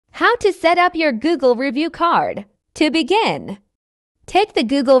How to set up your Google review card. To begin, take the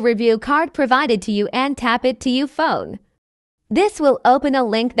Google review card provided to you and tap it to your phone. This will open a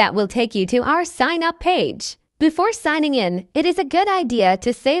link that will take you to our sign up page. Before signing in, it is a good idea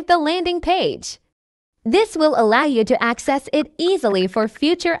to save the landing page. This will allow you to access it easily for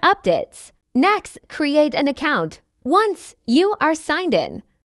future updates. Next, create an account. Once you are signed in,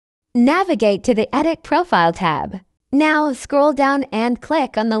 navigate to the Edit Profile tab. Now scroll down and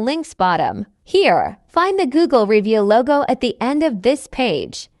click on the links bottom. Here, find the Google review logo at the end of this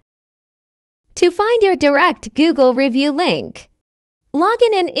page. To find your direct Google review link, log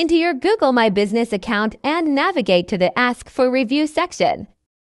in into your Google My Business account and navigate to the Ask for Review section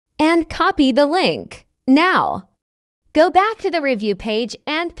and copy the link. Now, go back to the review page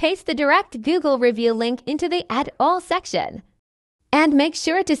and paste the direct Google review link into the Add All section. And make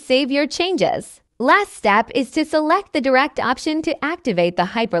sure to save your changes. Last step is to select the direct option to activate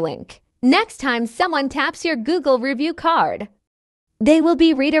the hyperlink. Next time someone taps your Google review card, they will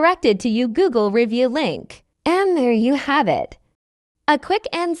be redirected to your Google review link. And there you have it. A quick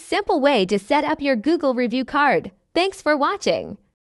and simple way to set up your Google review card. Thanks for watching.